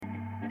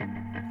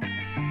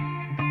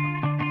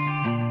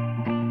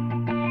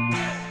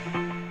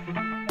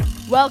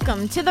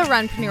Welcome to the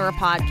Runpreneur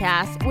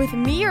Podcast with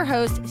me, your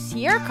host,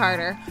 Sierra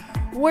Carter,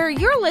 where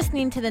you're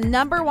listening to the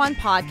 #1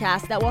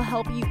 podcast that will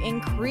help you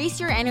increase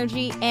your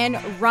energy and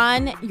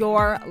run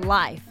your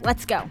life.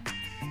 Let's go.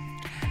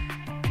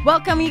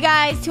 Welcome, you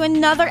guys, to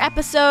another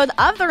episode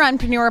of the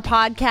Runpreneur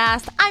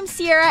Podcast. I'm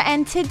Sierra,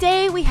 and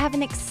today we have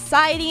an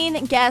exciting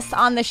guest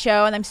on the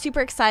show, and I'm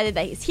super excited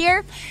that he's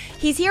here.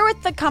 He's here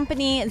with the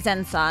company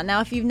ZENSAH. Now,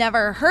 if you've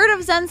never heard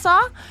of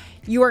ZENSAH,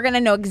 you are going to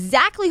know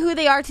exactly who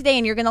they are today,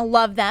 and you're going to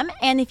love them.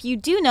 And if you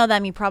do know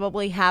them, you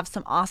probably have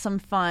some awesome,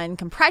 fun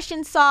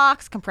compression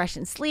socks,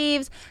 compression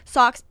sleeves,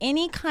 socks,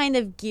 any kind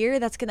of gear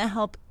that's going to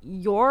help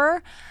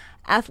your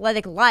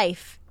athletic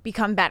life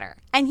become better.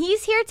 And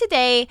he's here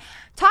today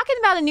talking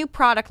about a new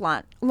product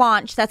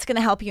launch that's going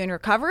to help you in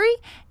recovery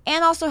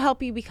and also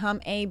help you become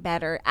a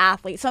better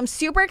athlete. So I'm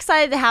super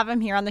excited to have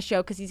him here on the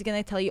show because he's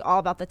going to tell you all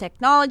about the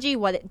technology,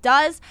 what it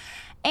does,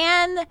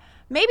 and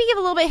maybe give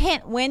a little bit of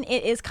hint when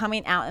it is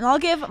coming out. And I'll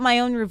give my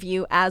own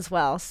review as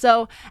well.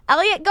 So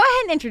Elliot, go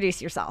ahead and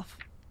introduce yourself.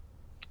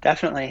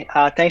 Definitely.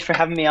 Thanks for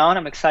having me on.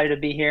 I'm excited to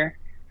be here.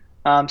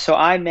 So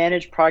I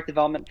manage product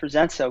development for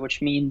ZENSAH,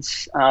 which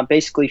means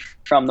basically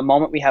from the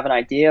moment we have an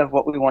idea of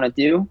what we want to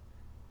do,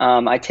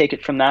 I take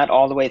it from that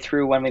all the way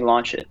through when we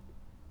launch it.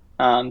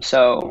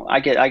 So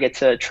I get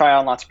to try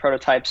on lots of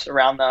prototypes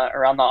around the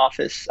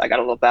office. I got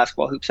a little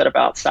basketball hoop set up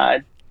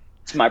outside.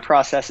 So my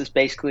process is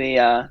basically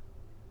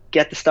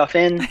get the stuff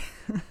in,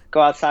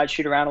 go outside,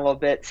 shoot around a little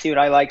bit, see what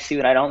I like, see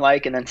what I don't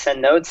like, and then send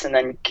notes and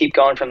then keep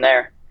going from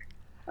there.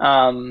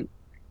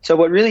 So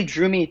what really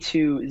drew me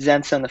to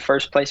ZENSAH in the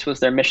first place was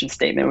their mission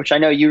statement, which I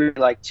know you really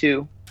like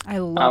too. I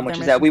love which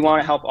is that we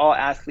want to help all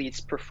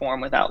athletes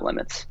perform without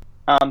limits.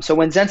 So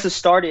when ZENSAH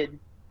started,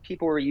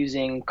 people were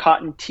using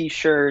cotton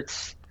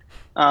T-shirts,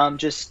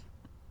 just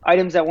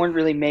items that weren't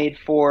really made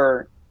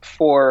for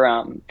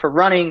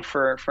running,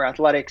 for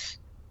athletics,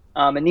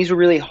 and these were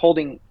really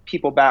holding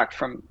people back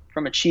from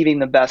achieving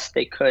the best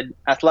they could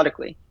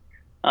athletically.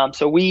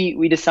 So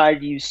we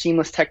decided to use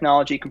seamless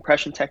technology,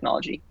 compression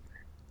technology,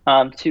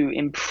 to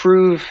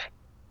improve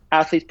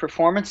athletes'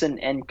 performance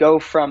and go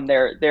from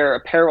their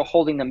apparel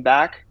holding them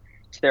back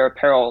to their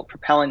apparel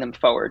propelling them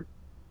forward.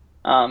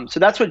 So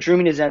that's what drew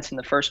me to ZENSAH in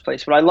the first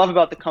place. What I love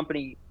about the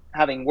company,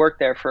 having worked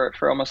there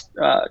for almost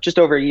just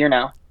over a year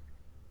now,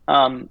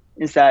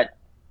 is that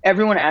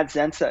everyone at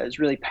ZENSAH is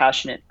really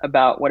passionate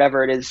about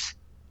whatever it is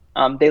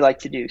they like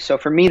to do. So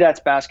for me,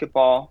 that's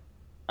basketball.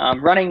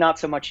 Running, not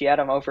so much yet.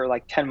 I'm over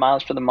like 10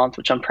 miles for the month,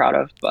 which I'm proud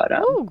of. But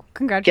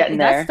congratulations! Getting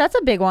there. That's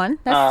a big one.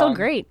 That's still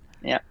great.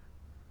 Yeah.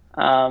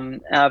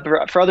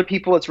 For other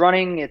people, it's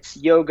running, it's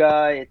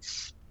yoga,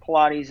 it's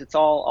Pilates, it's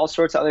all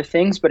sorts of other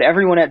things. But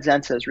everyone at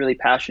ZENSAH is really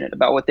passionate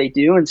about what they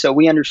do, and so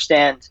we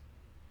understand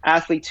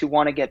athletes who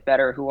want to get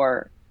better, who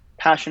are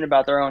passionate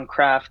about their own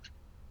craft,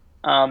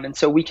 and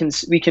so we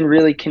can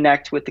really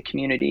connect with the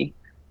community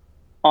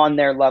on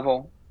their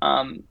level.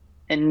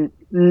 And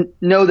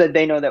know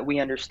that we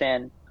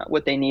understand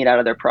what they need out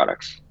of their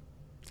products.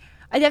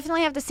 I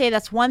definitely have to say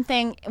that's one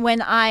thing.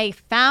 When I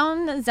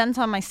found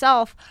ZENSAH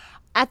myself,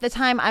 at the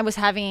time I was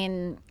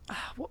having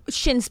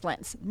shin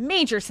splints,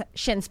 major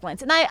shin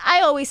splints. And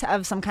I always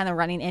have some kind of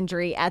running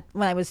injury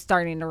when I was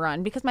starting to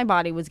run because my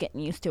body was getting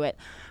used to it.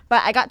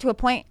 But I got to a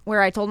point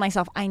where I told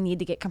myself I need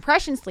to get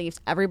compression sleeves.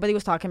 Everybody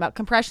was talking about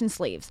compression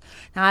sleeves.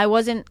 Now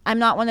I'm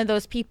not one of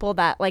those people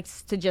that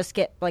likes to just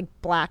get like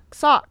black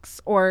socks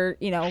or,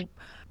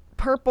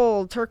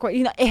 purple,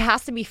 turquoise, it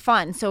has to be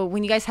fun. So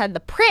when you guys had the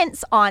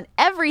prints on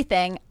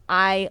everything,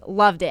 I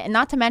loved it. And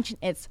not to mention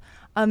it's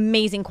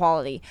amazing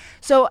quality.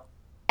 So,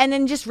 and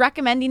then just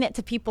recommending it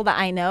to people that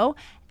I know,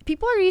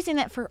 people are using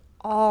it for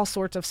all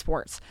sorts of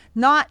sports,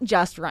 not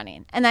just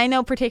running. And I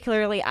know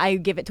particularly I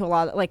give it to a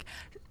lot of,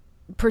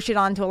 push it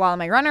on to a lot of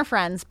my runner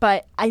friends,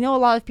 but I know a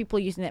lot of people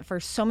using it for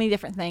so many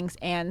different things.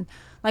 And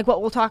like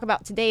what we'll talk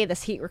about today,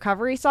 this heat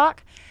recovery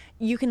sock,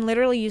 you can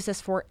literally use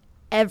this for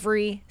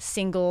every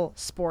single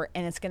sport,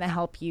 and it's going to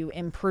help you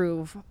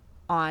improve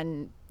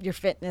on your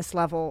fitness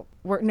level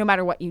no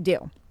matter what you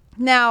do.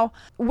 Now,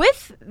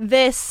 with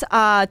this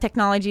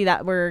technology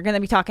that we're going to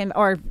be talking,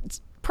 or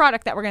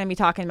product that we're going to be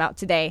talking about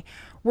today,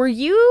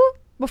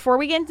 before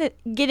we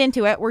get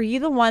into it, were you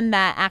the one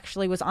that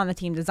actually was on the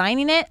team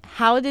designing it?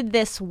 How did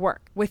this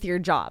work with your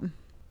job?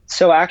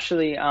 So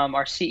actually,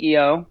 our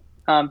CEO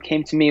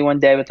came to me one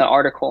day with an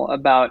article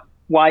about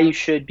why you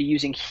should be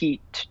using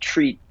heat to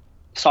treat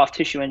soft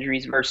tissue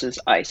injuries versus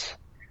ice.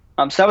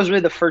 So that was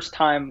really the first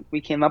time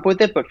we came up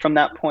with it. But from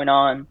that point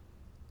on,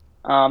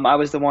 I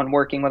was the one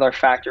working with our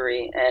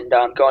factory and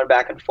going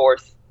back and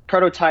forth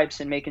prototypes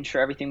and making sure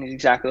everything was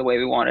exactly the way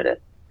we wanted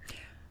it.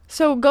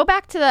 So go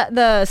back to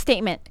the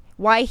statement,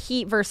 why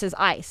heat versus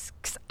ice?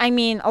 'Cause,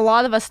 a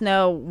lot of us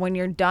know when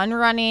you're done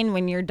running,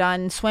 when you're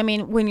done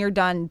swimming, when you're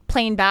done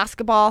playing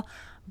basketball,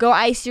 go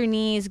ice your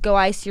knees, go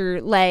ice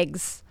your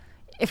legs.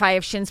 If I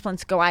have shin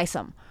splints, go ice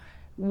them.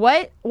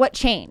 What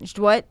changed?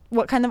 What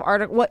kind of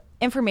article? What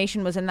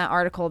information was in that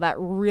article that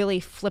really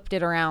flipped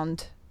it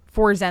around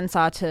for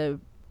ZENSAH to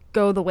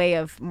go the way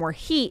of more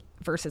heat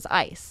versus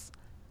ice?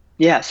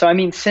 Yeah, so I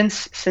mean,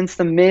 since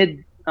the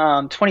mid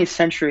 20th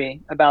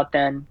century, about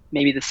then,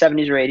 maybe the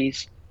 70s or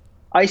 80s,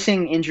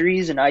 icing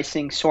injuries and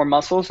icing sore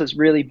muscles has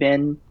really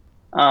been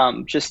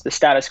just the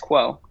status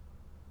quo.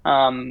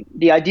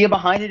 The idea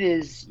behind it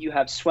is you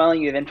have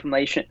swelling, you have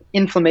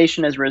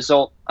inflammation as a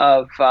result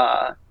of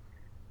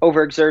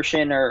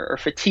overexertion or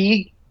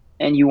fatigue,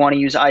 and you want to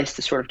use ice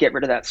to sort of get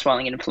rid of that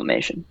swelling and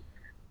inflammation.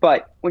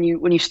 But when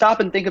you stop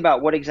and think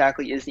about what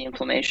exactly is the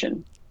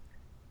inflammation,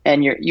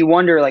 and you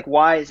wonder like,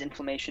 why is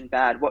inflammation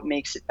bad? What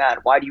makes it bad?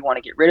 Why do you want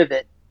to get rid of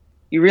it?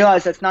 You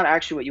realize that's not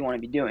actually what you want to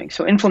be doing.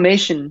 So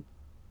inflammation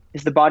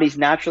is the body's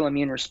natural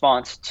immune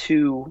response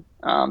to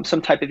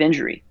some type of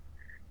injury.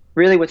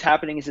 Really what's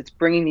happening is it's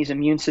bringing these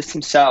immune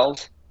system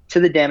cells to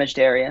the damaged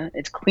area.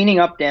 It's cleaning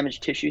up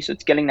damaged tissue, so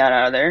it's getting that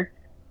out of there.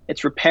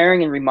 It's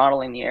repairing and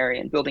remodeling the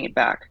area and building it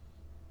back.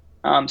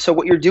 So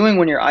what you're doing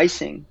when you're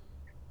icing,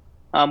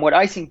 what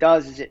icing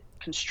does is it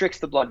constricts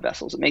the blood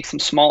vessels. It makes them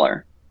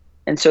smaller.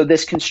 And so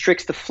this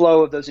constricts the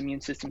flow of those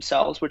immune system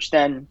cells, which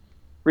then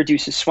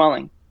reduces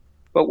swelling.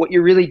 But what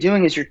you're really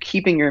doing is you're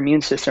keeping your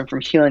immune system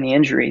from healing the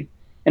injury.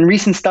 And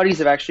recent studies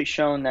have actually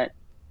shown that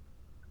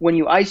when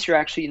you ice, you're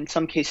actually in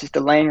some cases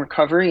delaying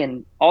recovery,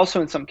 and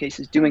also in some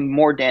cases doing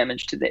more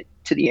damage to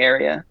the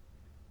area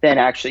than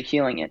actually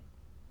healing it.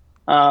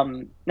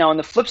 Now on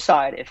the flip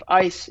side, if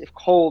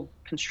cold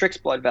constricts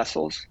blood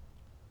vessels,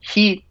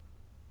 heat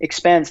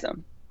expands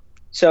them.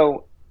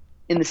 So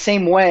in the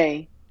same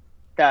way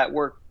that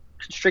we're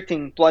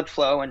constricting blood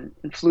flow and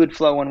fluid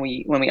flow when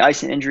we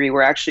ice an injury,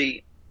 we're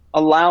actually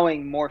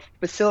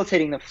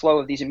facilitating the flow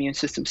of these immune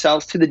system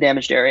cells to the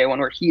damaged area when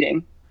we're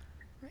heating.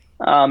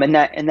 And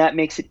that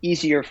makes it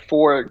easier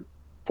for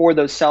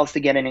those cells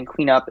to get in and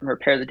clean up and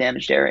repair the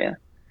damaged area.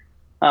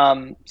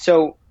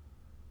 So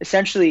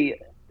essentially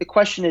the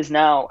question is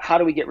now, how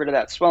do we get rid of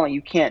that swelling?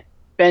 You can't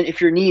bend,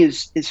 if your knee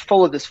is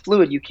full of this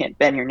fluid, you can't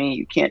bend your knee,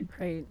 you can't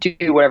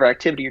do whatever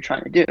activity you're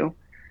trying to do.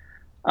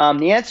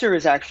 The answer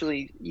is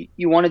actually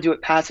you want to do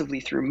it passively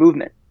through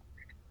movement.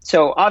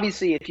 So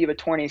obviously if you have a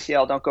torn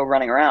ACL, don't go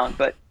running around,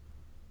 but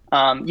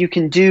you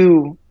can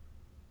do,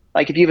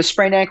 like if you have a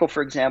sprained ankle,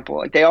 for example,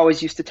 like they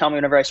always used to tell me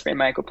whenever I sprained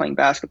my ankle playing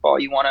basketball,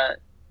 you want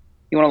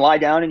to lie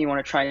down and you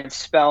want to try and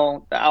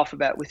spell the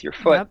alphabet with your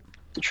foot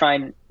to try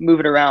and move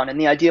it around. And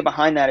the idea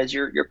behind that is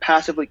you're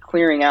passively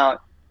clearing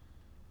out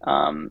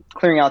the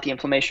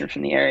inflammation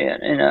from the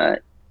area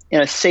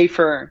in a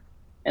safer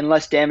and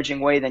less damaging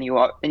way than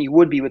you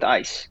would be with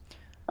ice.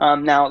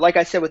 Now, like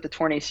I said with the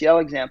torn ACL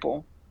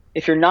example,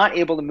 if you're not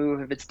able to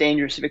move, if it's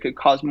dangerous, if it could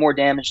cause more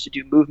damage to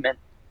do movement,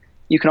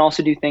 you can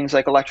also do things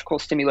like electrical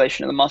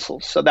stimulation of the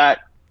muscles. So that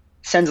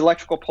sends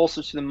electrical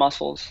pulses to the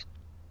muscles,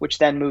 which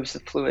then moves the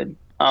fluid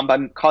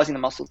by causing the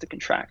muscles to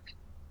contract.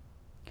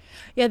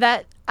 Yeah,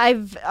 that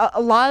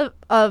a lot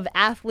of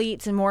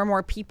athletes and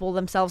more people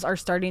themselves are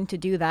starting to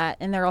do that,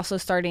 and they're also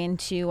starting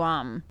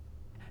to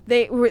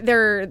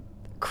they're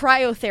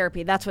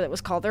cryotherapy. That's what it was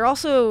called. They're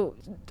also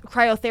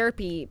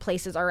cryotherapy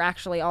places are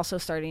actually also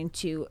starting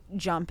to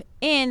jump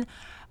in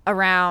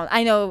around.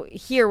 I know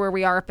here where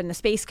we are up in the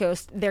Space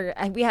Coast,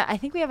 I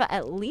think we have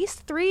at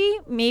least 3,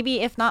 maybe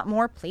if not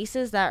more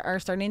places that are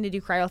starting to do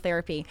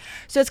cryotherapy.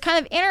 So it's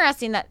kind of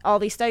interesting that all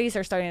these studies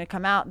are starting to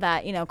come out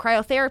that,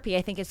 cryotherapy,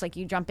 I think it's like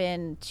you jump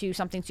into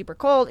something super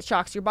cold, it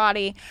shocks your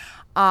body,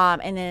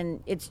 and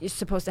then it's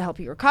supposed to help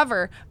you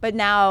recover. But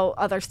now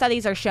other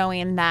studies are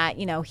showing that,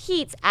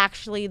 heat's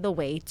actually the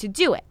way to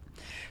do it.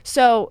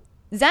 So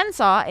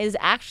ZENSAH is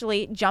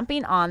actually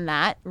jumping on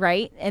that,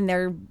 right? And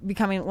they're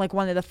becoming like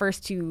one of the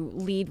first to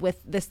lead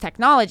with this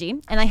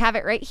technology. And I have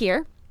it right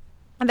here.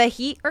 The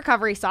heat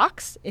recovery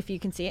socks, if you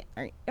can see it.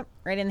 All right, yep,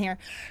 right in here.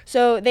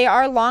 So they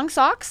are long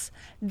socks.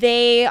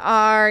 They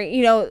are,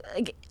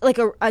 like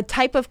a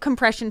type of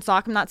compression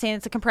sock. I'm not saying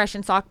it's a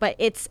compression sock, but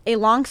it's a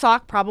long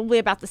sock, probably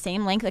about the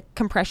same length a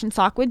compression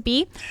sock would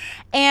be.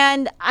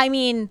 And I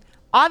mean,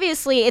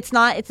 obviously, it's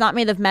not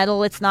made of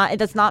metal. It's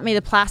not made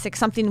of plastic,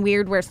 something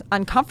weird where it's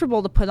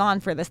uncomfortable to put on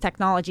for this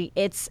technology.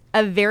 It's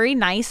a very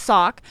nice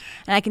sock,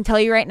 and I can tell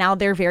you right now,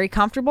 they're very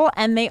comfortable,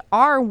 and they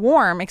are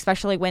warm,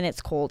 especially when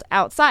it's cold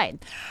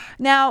outside.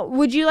 Now,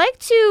 would you like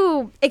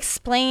to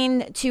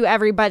explain to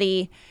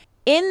everybody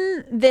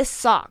in this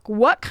sock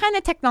what kind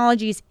of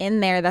technology is in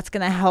there that's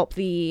going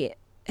to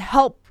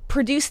help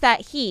produce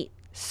that heat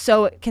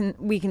so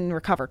we can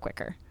recover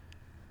quicker?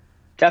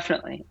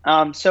 Definitely.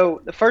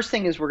 So the first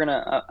thing is I'm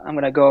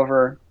gonna go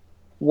over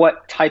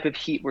what type of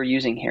heat we're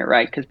using here,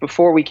 right? Because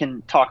before we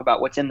can talk about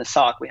what's in the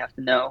sock, we have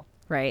to know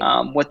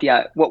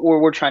what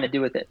we're trying to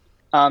do with it.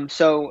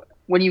 So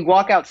when you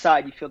walk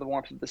outside, you feel the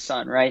warmth of the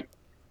sun, right?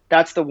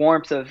 That's the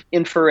warmth of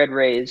infrared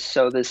rays.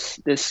 So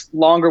this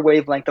longer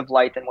wavelength of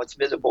light than what's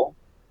visible,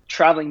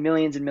 traveling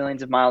millions and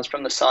millions of miles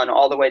from the sun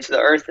all the way to the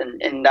earth,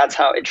 and that's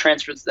how it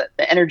transfers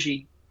the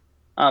energy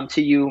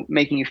to you,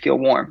 making you feel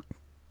warm.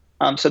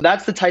 So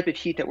that's the type of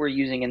heat that we're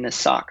using in this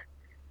sock.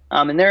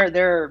 And there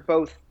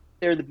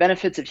are the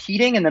benefits of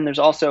heating, and then there's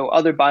also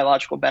other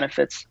biological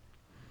benefits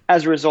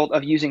as a result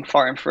of using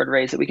far infrared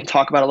rays that we can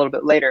talk about a little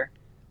bit later.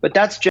 But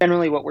that's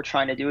generally what we're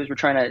trying to do is we're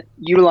trying to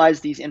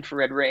utilize these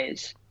infrared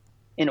rays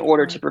in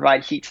order to Right.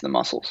 provide heat to the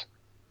muscles.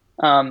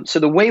 So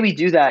the way we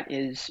do that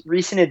is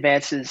recent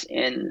advances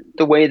in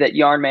the way that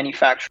yarn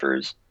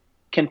manufacturers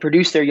can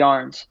produce their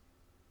yarns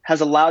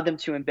has allowed them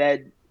to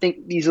embed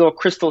think these little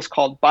crystals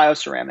called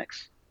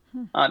bioceramics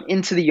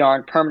into the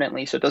yarn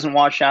permanently, so it doesn't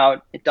wash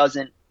out. It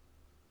doesn't.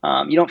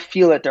 You don't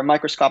feel it. They're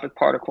microscopic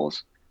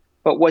particles.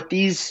 But what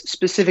these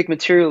specific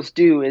materials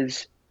do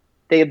is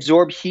they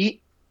absorb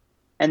heat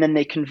and then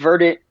they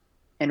convert it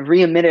and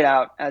re-emit it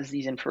out as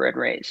these infrared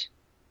rays.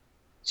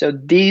 So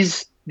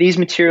these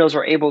materials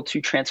are able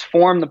to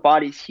transform the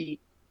body's heat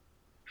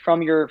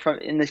from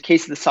in this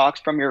case of the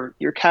socks from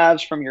your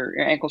calves, from your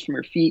ankles, from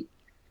your feet,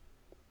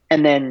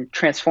 and then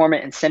transform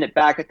it and send it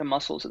back at the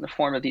muscles in the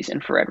form of these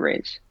infrared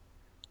rays.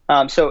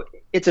 So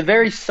it's a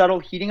very subtle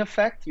heating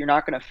effect. You're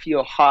not going to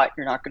feel hot.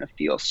 You're not going to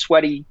feel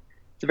sweaty.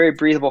 It's a very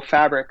breathable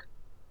fabric,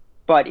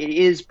 but it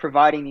is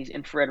providing these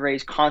infrared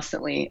rays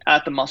constantly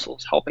at the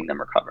muscles, helping them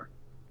recover.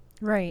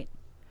 Right.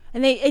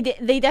 And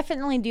they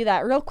definitely do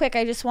that. Real quick,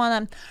 I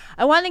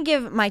want to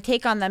give my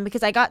take on them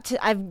because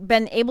I've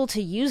been able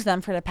to use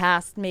them for the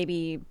past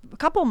maybe a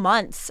couple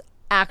months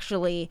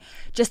actually,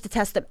 just to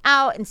test them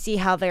out and see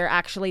how they're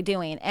actually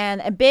doing.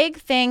 And a big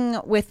thing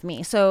with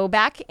me. So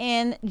back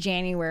in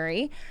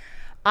January,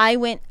 I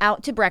went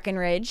out to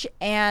Breckenridge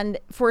and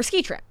for a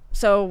ski trip.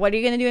 So what are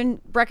you going to do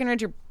in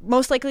Breckenridge? You're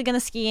most likely going to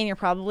ski, and you're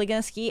probably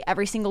going to ski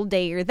every single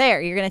day you're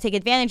there. You're going to take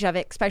advantage of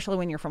it, especially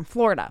when you're from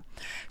Florida.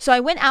 So I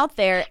went out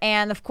there,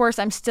 and of course,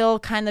 I'm still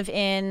kind of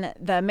in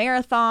the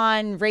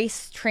marathon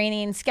race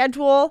training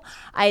schedule.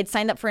 I had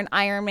signed up for an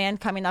Ironman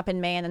coming up in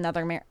May and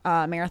another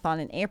marathon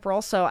in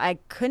April, so I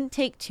couldn't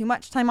take too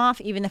much time off.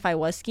 Even if I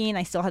was skiing,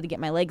 I still had to get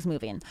my legs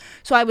moving.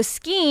 So I was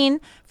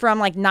skiing from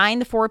like 9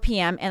 to 4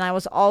 p.m., and I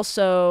was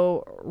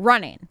also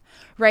running.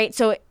 Right.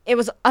 So it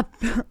was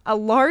a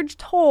large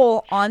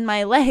toll on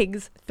my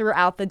legs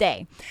throughout the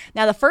day.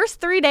 Now, the first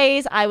 3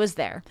 days I was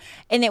there,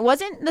 and it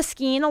wasn't the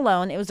skiing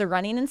alone. It was the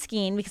running and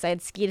skiing because I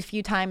had skied a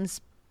few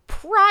times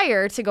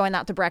prior to going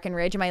out to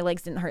Breckenridge and my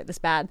legs didn't hurt this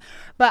bad.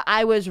 But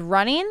I was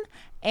running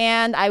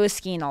and I was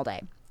skiing all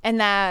day. And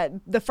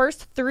the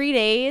first 3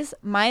 days,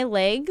 my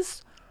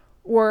legs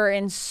were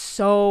in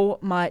so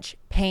much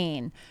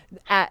pain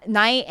at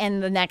night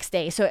and the next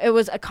day. So it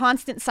was a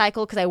constant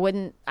cycle because I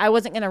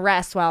wasn't going to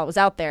rest while I was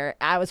out there.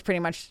 I was pretty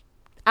much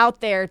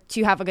out there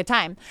to have a good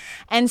time.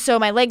 And so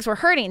my legs were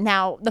hurting.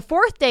 Now, the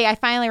fourth day, I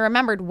finally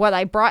remembered what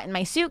I brought in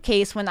my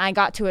suitcase when I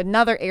got to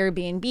another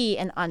Airbnb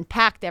and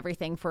unpacked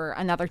everything for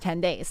another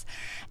 10 days.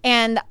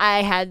 And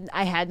I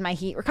had my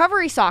heat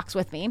recovery socks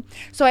with me.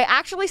 So I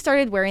actually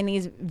started wearing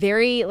these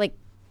very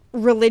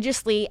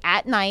religiously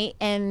at night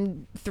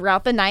and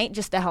throughout the night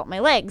just to help my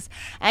legs.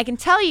 And I can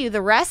tell you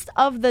the rest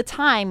of the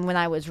time when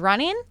I was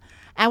running,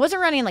 I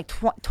wasn't running like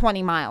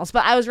 20 miles,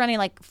 but I was running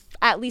like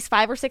at least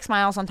 5 or 6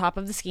 miles on top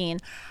of the skiing,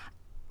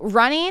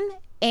 running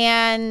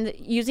and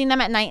using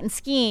them at night and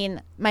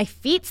skiing. My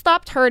feet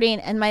stopped hurting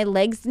and my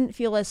legs didn't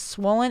feel as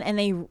swollen and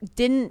they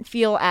didn't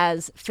feel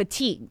as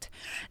fatigued.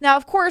 Now,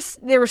 of course,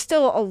 there was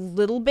still a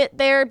little bit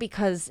there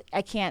because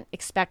I can't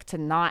expect to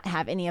not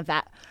have any of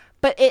that.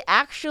 But it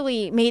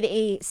actually made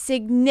a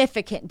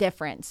significant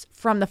difference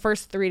from the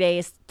first 3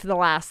 days to the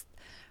last,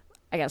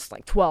 I guess,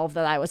 like 12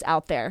 that I was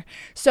out there.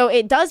 So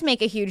it does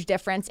make a huge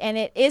difference. And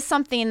it is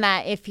something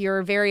that if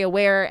you're very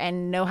aware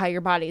and know how your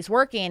body is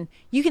working,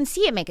 you can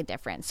see it make a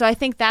difference. So I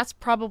think that's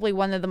probably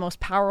one of the most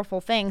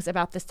powerful things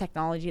about this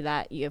technology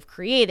that you have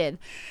created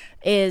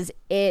is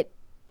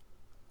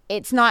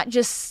it's not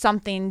just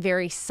something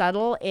very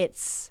subtle.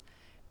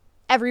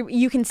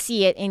 You can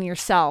see it in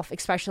yourself,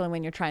 especially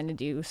when you're trying to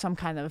do some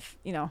kind of,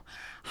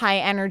 high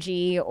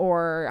energy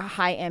or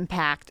high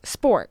impact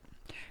sport.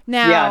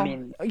 Now, yeah, I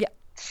mean,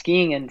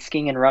 skiing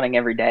and running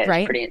every day is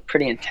right?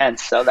 pretty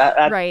intense. So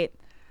that right.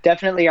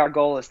 Definitely our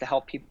goal is to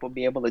help people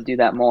be able to do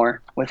that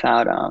more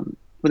without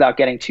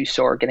getting too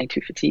sore, getting too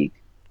fatigued.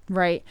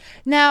 Right.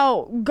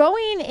 Now,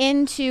 going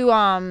into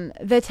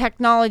the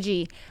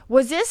technology,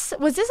 was this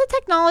a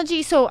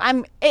technology? So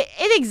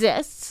it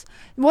exists.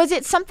 Was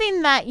it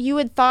something that you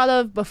had thought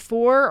of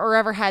before or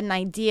ever had an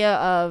idea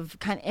of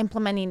kind of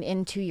implementing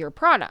into your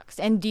products?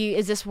 And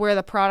is this where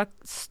the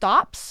product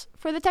stops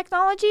for the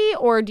technology,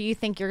 or do you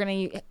think you're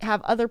going to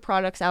have other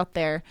products out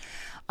there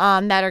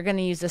that are going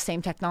to use the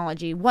same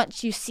technology once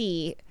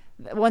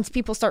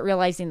people start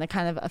realizing the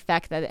kind of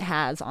effect that it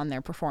has on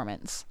their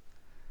performance?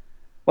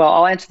 Well,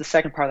 I'll answer the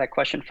second part of that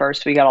question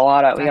first. We got a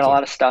lot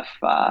of stuff.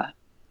 A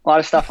lot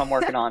of stuff I'm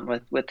working on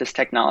with this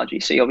technology,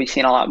 so you'll be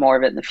seeing a lot more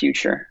of it in the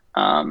future.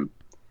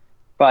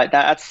 But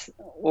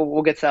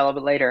we'll get to that a little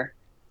bit later.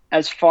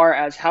 As far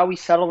as how we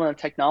settled on the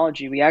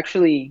technology,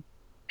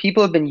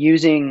 people have been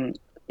using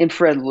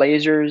infrared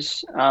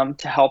lasers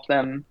to help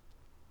them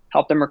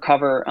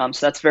recover.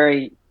 So that's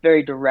very,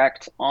 very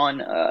direct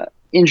on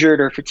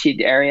injured or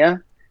fatigued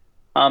area.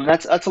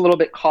 That's a little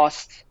bit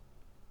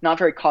not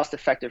very cost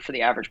effective for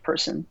the average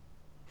person.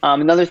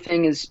 Another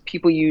thing is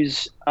people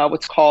use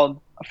what's called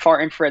a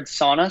far infrared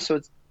sauna. So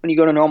it's when you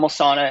go to normal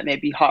sauna, it may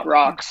be hot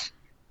rocks.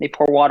 They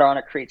pour water on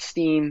it, create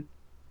steam.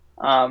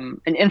 An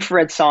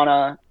infrared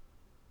sauna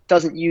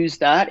doesn't use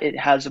that. It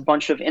has a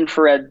bunch of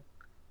infrared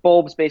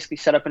bulbs basically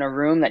set up in a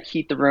room that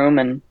heat the room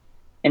and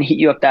heat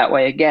you up that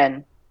way.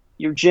 Again,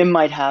 your gym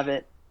might have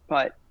it,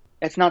 but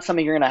it's not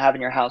something you're going to have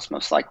in your house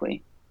most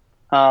likely.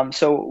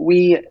 So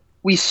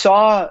we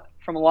saw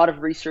from a lot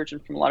of research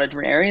and from a lot of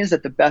different areas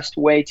that the best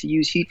way to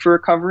use heat for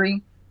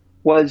recovery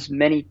was in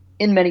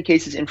many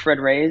cases infrared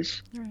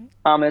rays. Right.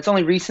 And it's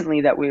only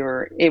recently that we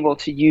were able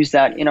to use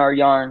that in our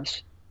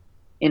yarns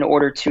in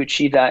order to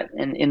achieve that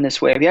in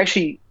this way. We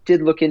actually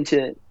did look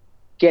into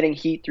getting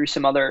heat through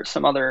some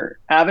other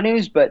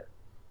avenues, but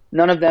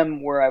none of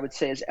them were, I would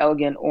say, as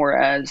elegant or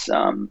as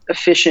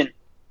efficient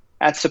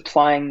at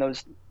supplying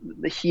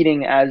the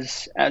heating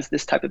as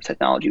this type of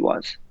technology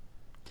was.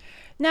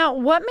 Now,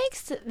 what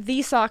makes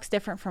these socks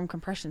different from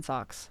compression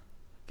socks?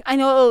 I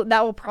know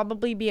that will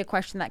probably be a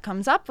question that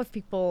comes up if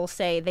people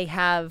say they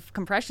have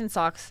compression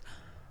socks.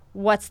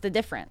 What's the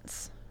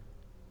difference?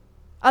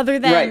 Other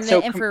than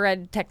the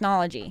infrared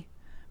technology,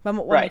 but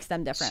what makes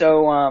them different?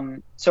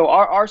 So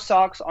our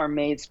socks are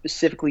made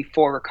specifically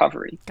for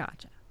recovery.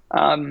 Gotcha.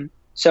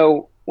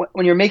 So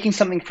when you're making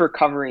something for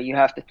recovery, you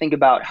have to think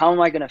about, how am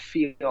I going to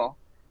feel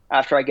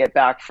after I get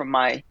back from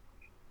my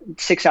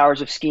 6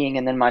 hours of skiing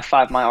and then my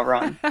 5-mile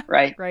run,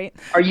 right? Right.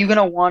 Are you going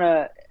to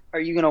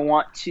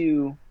want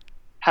to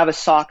have a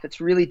sock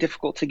that's really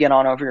difficult to get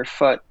on over your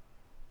foot,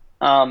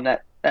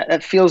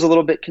 that feels a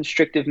little bit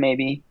constrictive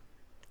maybe?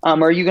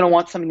 Or are you going to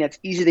want something that's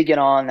easy to get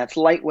on, that's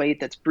lightweight,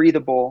 that's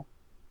breathable,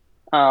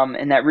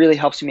 and that really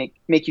helps you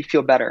make you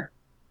feel better?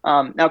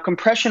 Now,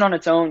 compression on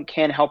its own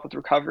can help with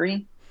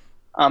recovery,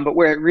 but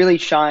where it really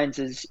shines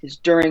is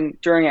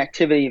during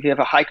activity. If you have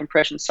a high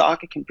compression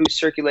sock, it can boost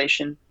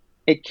circulation,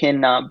 it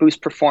can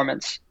boost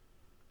performance.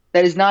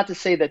 That is not to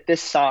say that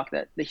this sock,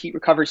 that the heat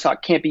recovery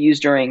sock, can't be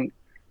used during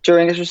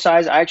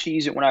exercise. I actually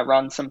use it when I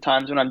run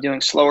sometimes when I'm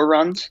doing slower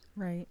runs.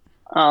 Right.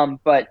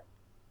 But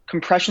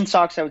compression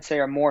socks, I would say,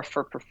 are more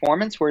for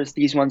performance, whereas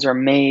these ones are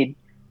made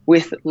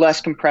with less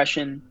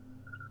compression,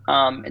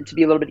 and to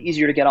be a little bit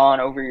easier to get on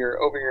over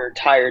your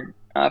tired,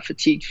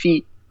 fatigued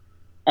feet,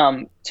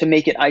 to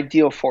make it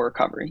ideal for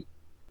recovery.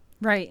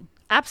 Right.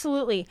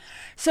 Absolutely.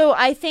 So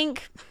I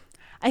think,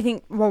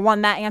 well,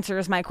 one, that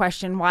answers my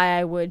question why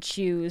I would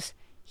choose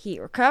heat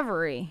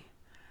recovery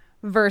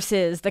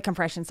versus the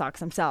compression socks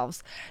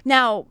themselves.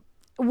 Now,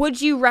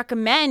 would you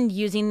recommend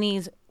using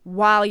these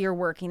while you're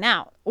working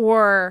out,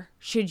 or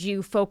should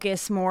you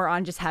focus more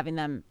on just having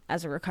them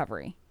as a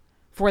recovery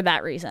for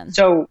that reason?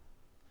 So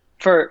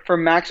for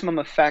maximum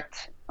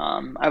effect,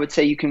 I would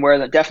say you can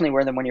definitely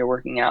wear them when you're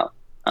working out.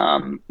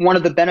 One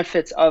of the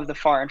benefits of the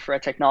far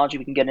infrared technology,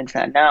 we can get into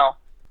that now,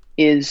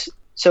 is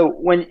so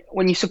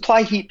when you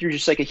supply heat through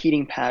just like a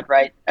heating pad,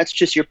 right? That's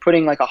just, you're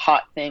putting like a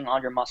hot thing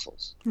on your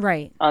muscles.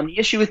 Right. The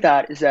issue with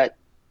that is that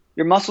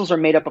your muscles are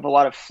made up of a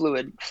lot of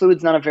fluid.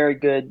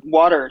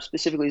 Water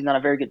specifically is not a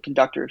very good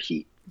conductor of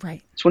heat.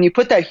 Right. So when you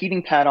put that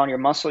heating pad on your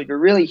muscle, you're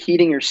really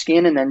heating your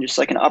skin and then just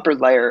like an upper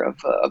layer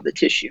of the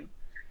tissue.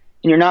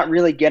 And you're not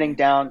really getting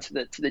down to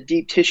the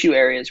deep tissue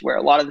areas where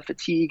a lot of the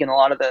fatigue and a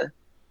lot of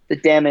the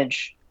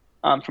damage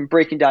from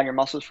breaking down your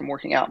muscles from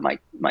working out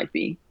might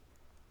be.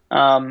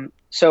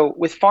 So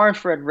with far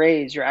infrared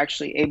rays, you're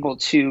actually able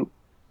to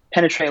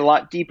penetrate a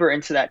lot deeper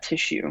into that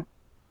tissue,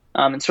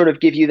 and sort of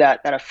give you that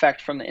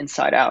effect from the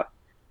inside out.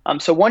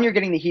 So one, you're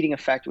getting the heating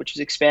effect, which is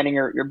expanding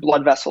your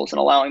blood vessels and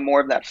allowing more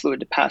of that fluid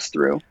to pass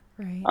through,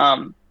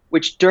 right.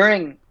 Which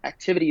during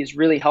activity is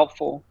really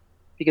helpful,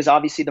 because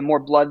obviously the more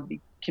blood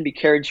can be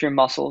carried to your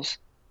muscles,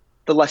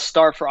 the less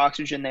starved for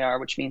oxygen they are,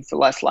 which means the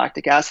less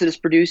lactic acid is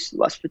produced,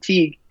 less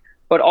fatigue.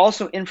 But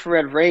also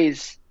infrared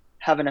rays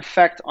have an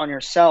effect on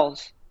your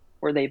cells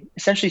where they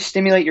essentially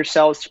stimulate your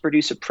cells to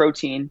produce a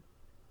protein.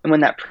 And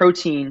when that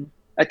protein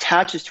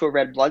attaches to a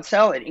red blood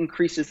cell, it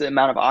increases the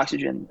amount of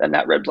oxygen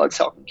that red blood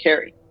cell can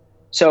carry.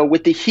 So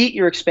with the heat,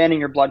 you're expanding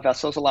your blood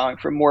vessels, allowing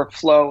for more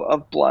flow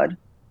of blood.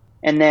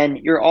 And then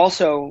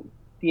the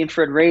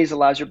infrared rays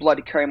allows your blood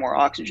to carry more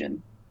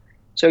oxygen.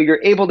 So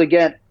you're able to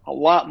get a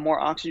lot more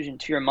oxygen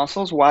to your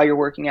muscles while you're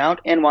working out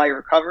and while you're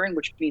recovering,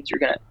 which means you're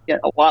going to get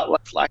a lot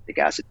less lactic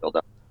acid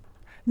buildup.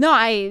 No,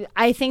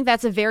 I think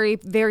that's a very,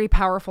 very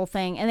powerful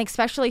thing. And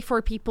especially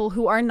for people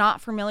who are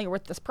not familiar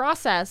with this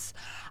process,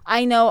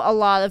 I know a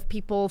lot of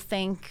people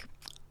think,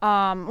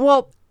 I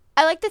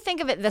like to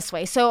think of it this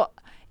way. So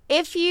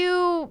if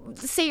you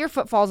say your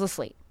foot falls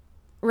asleep,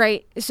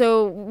 right?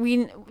 So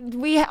we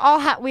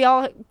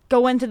all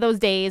go into those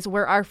days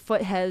where our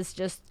foot has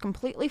just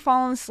completely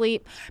fallen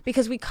asleep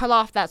because we cut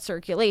off that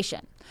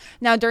circulation.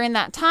 Now, during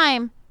that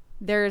time,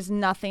 there's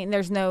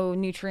no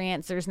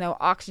nutrients, there's no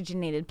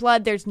oxygenated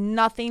blood, there's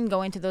nothing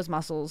going to those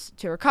muscles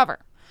to recover.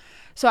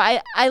 So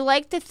I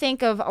like to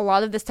think of a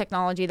lot of this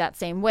technology that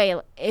same way.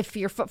 If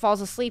your foot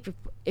falls asleep,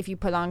 if you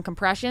put on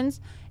compressions,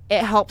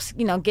 it helps,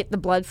 get the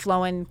blood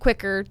flowing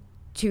quicker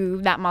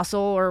to that muscle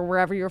or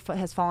wherever your foot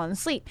has fallen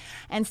asleep.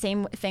 And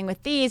same thing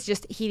with these,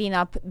 just heating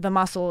up the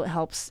muscle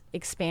helps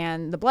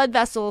expand the blood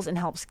vessels and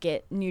helps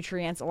get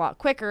nutrients a lot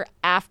quicker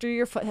after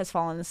your foot has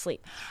fallen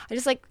asleep. I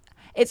just like,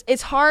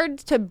 it's hard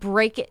to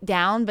break it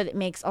down, but it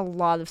makes a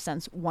lot of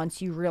sense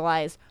once you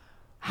realize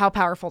how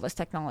powerful this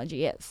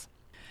technology is.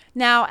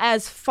 Now,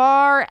 as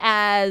far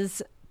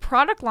as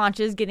product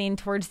launches, getting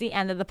towards the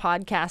end of the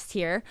podcast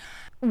here,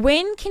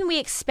 when can we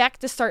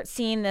expect to start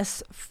seeing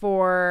this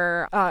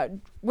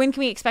when can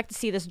we expect to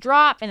see this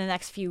drop in the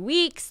next few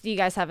weeks? Do you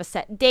guys have a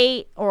set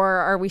date, or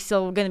are we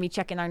still going to be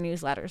checking our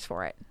newsletters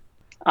for it?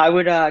 I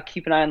would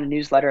keep an eye on the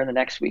newsletter in the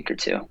next week or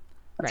two.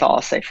 That's all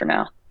I'll say for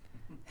now.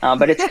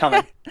 But it's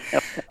coming.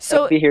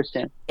 It'll be here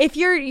soon. If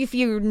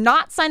you're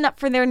not signed up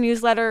for their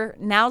newsletter,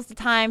 now's the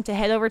time to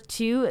head over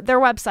to their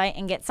website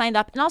and get signed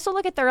up, and also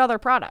look at their other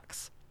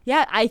products.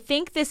 Yeah, I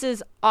think this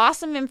is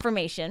awesome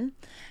information.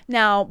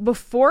 Now,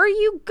 before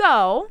you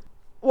go,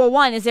 well,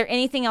 one, is there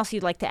anything else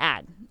you'd like to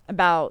add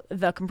about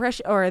the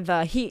compression or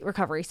the heat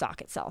recovery sock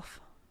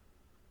itself?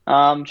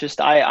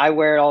 I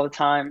wear it all the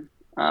time.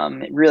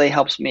 It really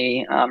helps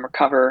me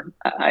recover.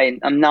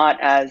 I'm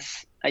not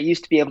as I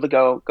used to be able to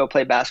go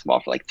play basketball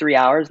for like 3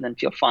 hours and then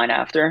feel fine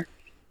after.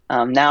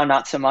 Now,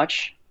 not so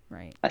much.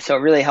 Right. So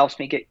it really helps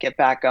me get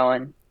back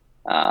going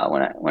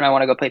when I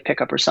want to go play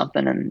pickup or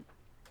something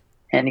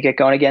and to get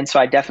going again. So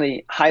I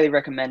definitely highly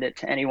recommend it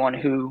to anyone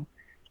who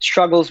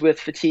struggles with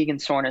fatigue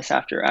and soreness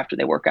after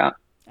they work out.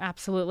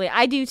 Absolutely.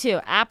 I do too.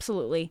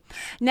 Absolutely.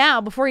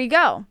 Now, before you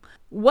go,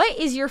 what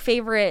is your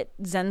favorite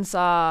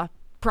ZENSAH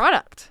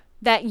product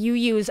that you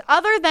use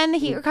other than the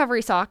heat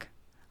recovery sock?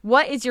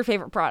 What is your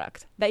favorite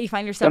product that you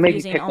find yourself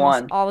using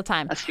almost all the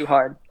time? That's too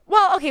hard.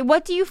 Well, okay.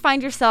 What do you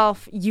find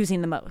yourself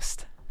using the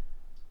most?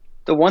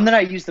 The one that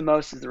I use the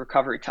most is the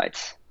recovery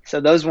tights. So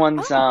those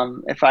ones,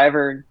 if I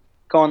ever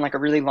go on like a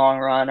really long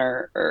run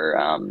or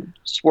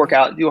just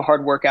do a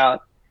hard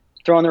workout,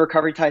 throw on the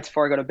recovery tights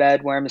before I go to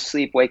bed, wear them to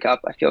sleep, wake up,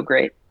 I feel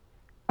great.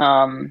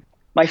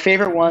 My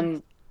favorite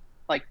one,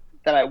 like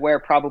that I wear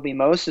probably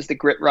most, is the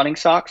grit running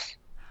socks.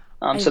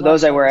 So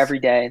those I wear every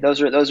day.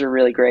 Those are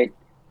really great.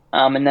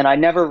 And then I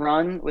never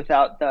run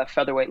without the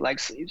featherweight leg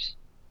sleeves.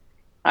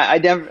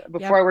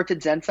 Before I worked at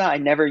ZENSAH, I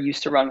never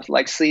used to run with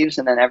leg sleeves,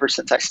 and then ever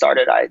since I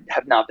started, I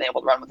have not been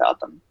able to run without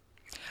them.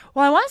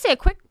 Well, I want to say a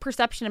quick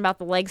perception about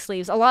the leg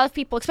sleeves. A lot of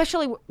people,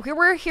 especially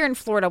we're here in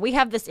Florida, we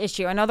have this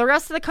issue. I know the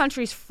rest of the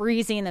country's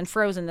freezing and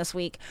frozen this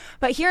week,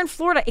 but here in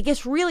Florida, it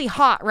gets really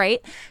hot, right?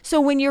 So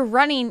when you're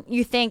running,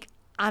 you think,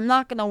 I'm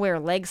not going to wear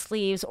leg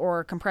sleeves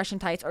or compression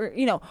tights or,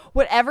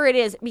 whatever it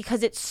is,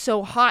 because it's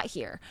so hot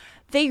here.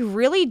 They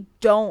really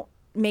don't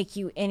make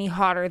you any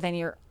hotter than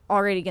you're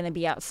already going to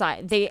be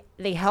outside.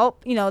 They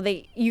help,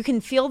 you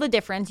can feel the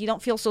difference. You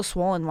don't feel so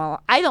swollen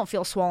I don't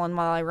feel swollen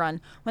while I run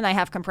when I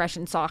have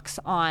compression socks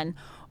on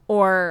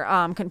or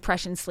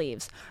compression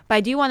sleeves. But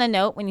I do want to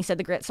note, when you said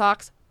the grit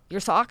socks,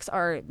 your socks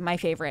are my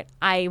favorite.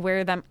 I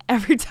wear them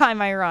every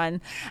time I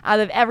run.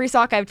 Out of every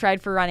sock I've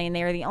tried for running,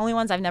 they are the only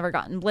ones I've never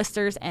gotten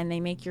blisters, and they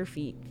make your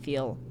feet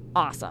feel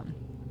awesome.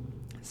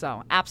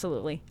 So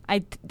absolutely. I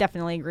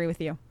definitely agree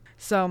with you.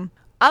 So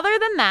other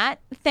than that,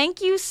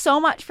 thank you so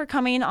much for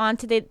coming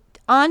onto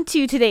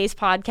today's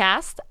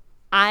podcast.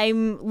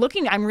 I'm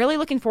really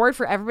looking forward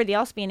for everybody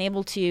else being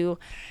able to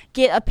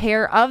get a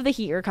pair of the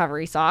heat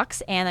recovery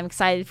socks, and I'm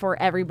excited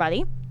for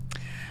everybody.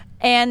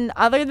 And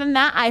other than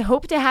that, I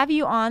hope to have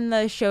you on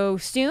the show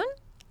soon.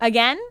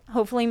 Again,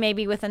 hopefully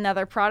maybe with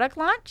another product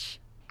launch.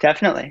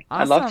 Definitely.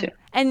 Awesome. I'd love to.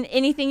 And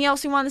anything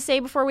else you want to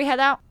say before we head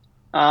out?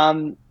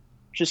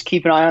 Just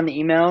keep an eye on the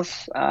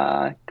emails.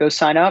 Go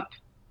sign up,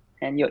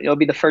 and you'll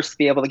be the first to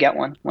be able to get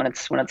one when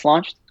it's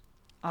launched.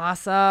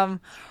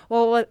 Awesome.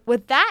 Well,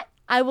 with that,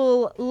 I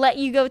will let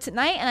you go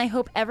tonight, and I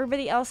hope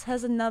everybody else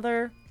has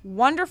another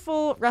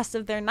wonderful rest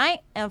of their night.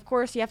 And of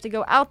course, you have to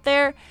go out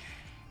there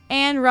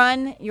and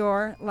run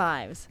your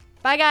lives.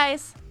 Bye,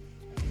 guys.